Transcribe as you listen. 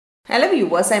Hello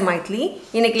viewers, I am Maithili.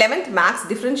 In 11th Maths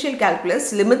Differential Calculus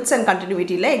Limits and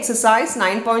Continuity la exercise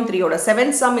 9.3 oda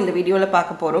 7th sum in the video la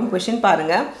paaka porom. Question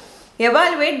parunga.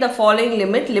 Evaluate the following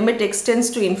limit. Limit extends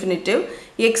to infinitive.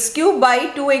 X cube by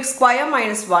 2x square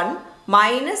minus 1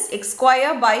 minus x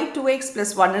square by 2x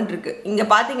plus 1 ன்னு இருக்கு. இங்க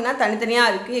பாத்தீங்கன்னா தனித்தனியா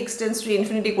இருக்கு. Extends to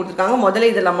infinity கொடுத்திருக்காங்க.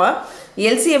 முதல்ல இத நம்ம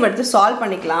LCM எடுத்து சால்வ்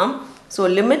பண்ணிக்கலாம். So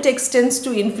limit extends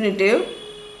to infinitive.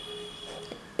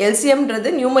 LCM ன்றது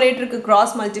numerator க்கு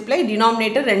cross multiply,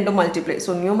 denominator ரெண்டும் multiply.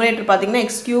 So numerator பாத்தீங்கன்னா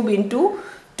x cube into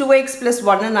 2x plus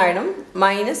 1 ன்னு ஆயிடும்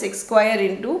minus x square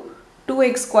into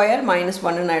 2x square minus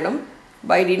 1 ன்னு ஆயிடும்.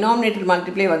 By denominator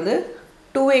multiply வந்து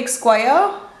 2x square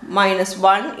minus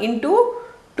 1 into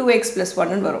 2x plus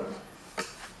 1 ன்னு வரும்.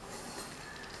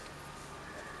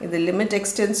 இது limit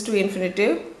extends to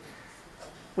infinitive.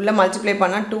 உள்ள multiply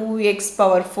பண்ணா 2x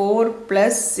power 4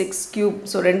 plus 6 cube.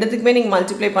 So ரெண்டுத்துக்குமே நீங்க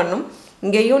multiply பண்ணனும்.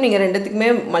 இங்கேயும் நீங்க ரெண்டுத்துக்குமே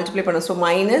மல்டிப்ளை பண்ணனும். So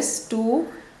minus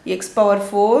 2x power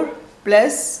 4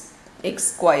 plus x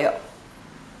square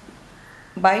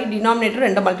by denominator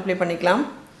ரெண்ட மல்டிப்ளை பண்ணிக்கலாம்.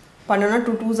 பண்ணனும்னா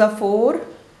 2 2s are 4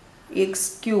 x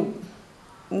cube.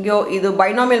 இங்க இது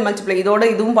binomial multiply, இதோட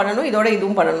இதுவும் பண்ணனும், இதோட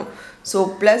இதுவும் பண்ணனும். So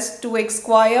plus 2x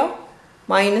square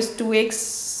minus 2x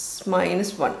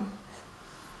minus 1.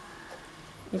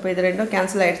 இப்போ இது ரெண்டும்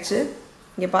கேன்சல் ஆயிடுச்சு.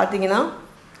 இங்க பாத்தீங்கன்னா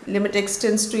limit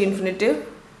extends to infinitive.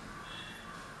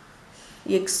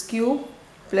 X cube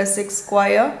plus x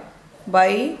square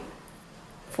by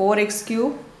 4x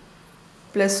cube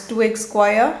plus 2x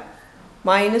square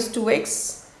minus 2x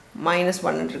minus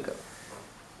 1 இருக்கு.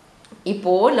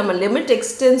 இப்போ நம்ம limit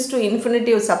extends to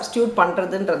infinitive substitute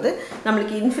பண்றதுன்றது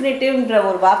நமக்கு infinitive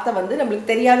ஒரு வார்த்தை வந்து நமக்கு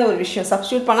தெரியாத ஒரு விஷயம்.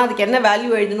 substitute பண்ணா அதுக்கு என்ன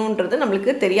வேல்யூ எழுதணும்ன்றது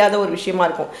நமக்கு தெரியாத ஒரு விஷயமா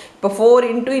இருக்கும். இப்போ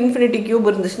 4 into infinity cube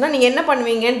இருந்துச்சுனா நீங்க என்ன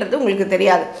பண்ணுவீங்கன்றது உங்களுக்கு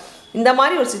தெரியாது. இந்த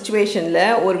மாதிரி ஒரு சிச்சுவேஷன்ல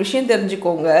ஒரு விஷயம்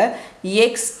தெரிஞ்சுக்கோங்க.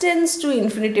 x tends to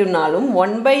infinitive நாலும்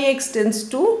 1/x tends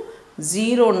to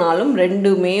 0 நாலும்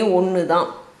ரெண்டுமே ஒன்று தான்.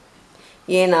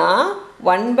 ஏனா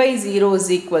 1/0 is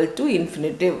equal to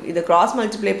infinitive. இத cross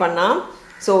multiply பண்ணா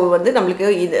சோ வந்து நமக்கு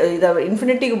இத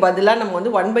இன்ஃபினிட்டிக்கு பதிலா நம்ம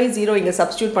வந்து 1/0 இங்க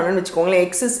சப்ஸ்டிட்யூட் பண்ணனும்னு வெச்சுக்கோங்க.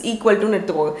 x is equal to ன்னு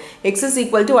எடுத்துக்கோங்க. x is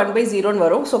equal to 1/0 ன்னு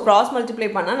வரும். சோ cross multiply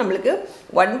பண்ணா நமக்கு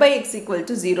 1/x equal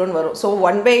to 0 ன்னு வரும். சோ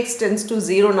 1/x tends to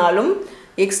 0 நாலும்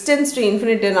x tends to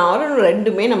infinity நாலும்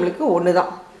ரெண்டுமே நமக்கு ஒன்று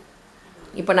தான்.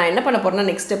 இப்போ நான் என்ன பண்ண போறேன்னா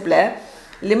நெக்ஸ்ட் ஸ்டெப்ல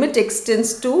limit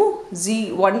extends to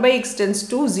 1/x tends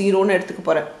to 0 ன்னு எடுத்துக்க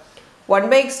போறேன்.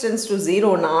 1/x tends to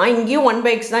 0 னா இங்கேயும்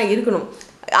 1/x தான் இருக்கணும்.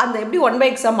 அந்த எப்படி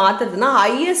 1/x ஆ மாத்துறதுனா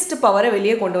highest பவரை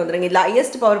வெளியே கொண்டு வந்துருங்க. இல்ல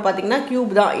highest பவர் பாத்தீங்கன்னா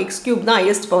கியூப் தான், x கியூப் தான்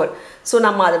highest பவர். சோ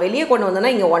நம்ம அதை வெளியே கொண்டு வந்தனா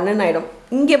இங்க 1 ன்னு ஆயிடும்.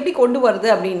 இங்க எப்படி கொண்டு வருது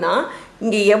அப்படினா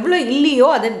இங்க எவ்வளவு இல்லையோ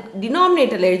அதை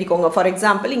டினாமினேட்டர்ல எழுதிக்கோங்க. ஃபார்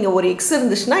எக்ஸாம்பிள் இங்க ஒரு x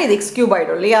இருந்துச்சுனா இது x கியூப்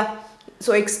ஆயிடும் இல்லையா?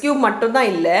 சோ x கியூப் மட்டும் தான்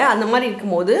இல்ல. அந்த மாதிரி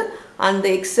இருக்கும்போது அந்த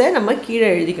x-ஐ நம்ம கீழ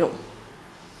எழுதிக்கணும்.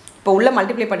 இப்போ உள்ள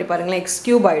மல்டிப்ளை பண்ணி பாருங்க, x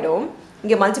கியூப் ஆயிடும்.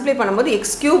 இங்க மல்டிப்ளை பண்ணும்போது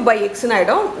x கியூப் by x ன்னு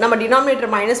ஆயிடும். நம்ம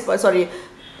டினாமினேட்டர் மைனஸ்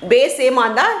பேஸ் சேமா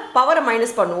இருந்தா பவரை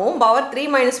மைனஸ் பண்ணுவோம். பவர் 3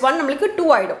 - 1 நமக்கு 2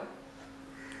 ஆயிடும்.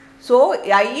 சோ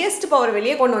ஹையஸ்ட் பவர்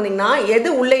வெளியே கொண்டு வந்தீங்கன்னா எது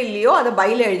உள்ள இல்லையோ அதை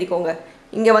பைல எழுதிக்கோங்க.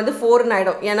 இங்க வந்து 4 ன்னு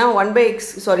ஆயிடும். ஏனா 1/x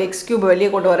x கியூப் வெளியே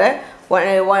கொண்டு வர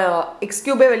x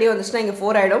கியூபே வெளியே வந்துச்சுனா இங்க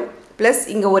 4 ஆயிடும். பிளஸ்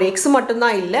இங்க ஒரு x மட்டும்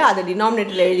தான் இல்ல, அதை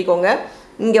டினாமினேட்டர்ல எழுதிக்கோங்க.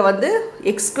 இங்க வந்து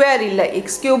x ஸ்கொயர் இல்ல,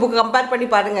 x கியூபுக்கு கம்பேர் பண்ணி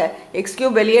பாருங்க. x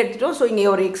கியூப் வெளியே எடுத்துட்டோம். சோ இங்க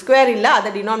ஒரு x ஸ்கொயர் இல்ல, அதை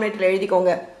டினாமினேட்டர்ல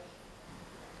எழுதிக்கோங்க.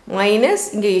 மைனஸ்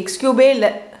இங்க x கியூபே இல்ல,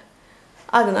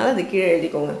 அதனால அது கீழ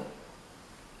எழுதிக்கோங்க.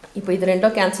 இப்போ இது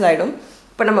ரெண்டும் கேன்சல் ஆயிடும்.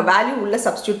 இப்போ நம்ம வேல்யூ உள்ள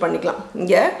சப்ஸ்டிட்யூட் பண்ணிக்கலாம்.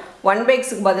 இங்க 1/x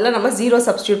க்கு பதிலா நம்ம 0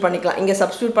 சப்ஸ்டிட்யூட் பண்ணிக்கலாம். இங்க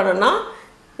சப்ஸ்டிட்யூட் பண்ணோம்னா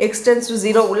x tends to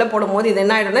 0 உள்ள போடும்போது இது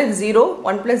என்ன ஆயிடும்னா 0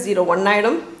 1 + 0 1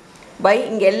 ஆயிடும். பை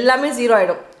இங்க எல்லாமே 0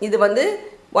 ஆயிடும். இது வந்து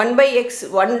 1/x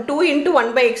 2 into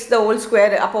 1/x the whole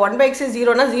square. அப்போ 1/x is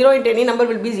 0 னா 0 into any number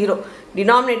will be 0.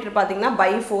 Denominator பாத்தீங்கன்னா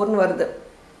by 4 ன்னு வருது.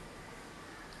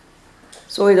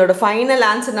 சோ இதோட ஃபைனல்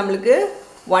ஆன்சர் நமக்கு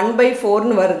 1/4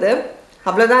 ன்னு வருது.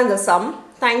 அவ்வளவுதான் இந்த சம்.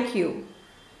 Thank you.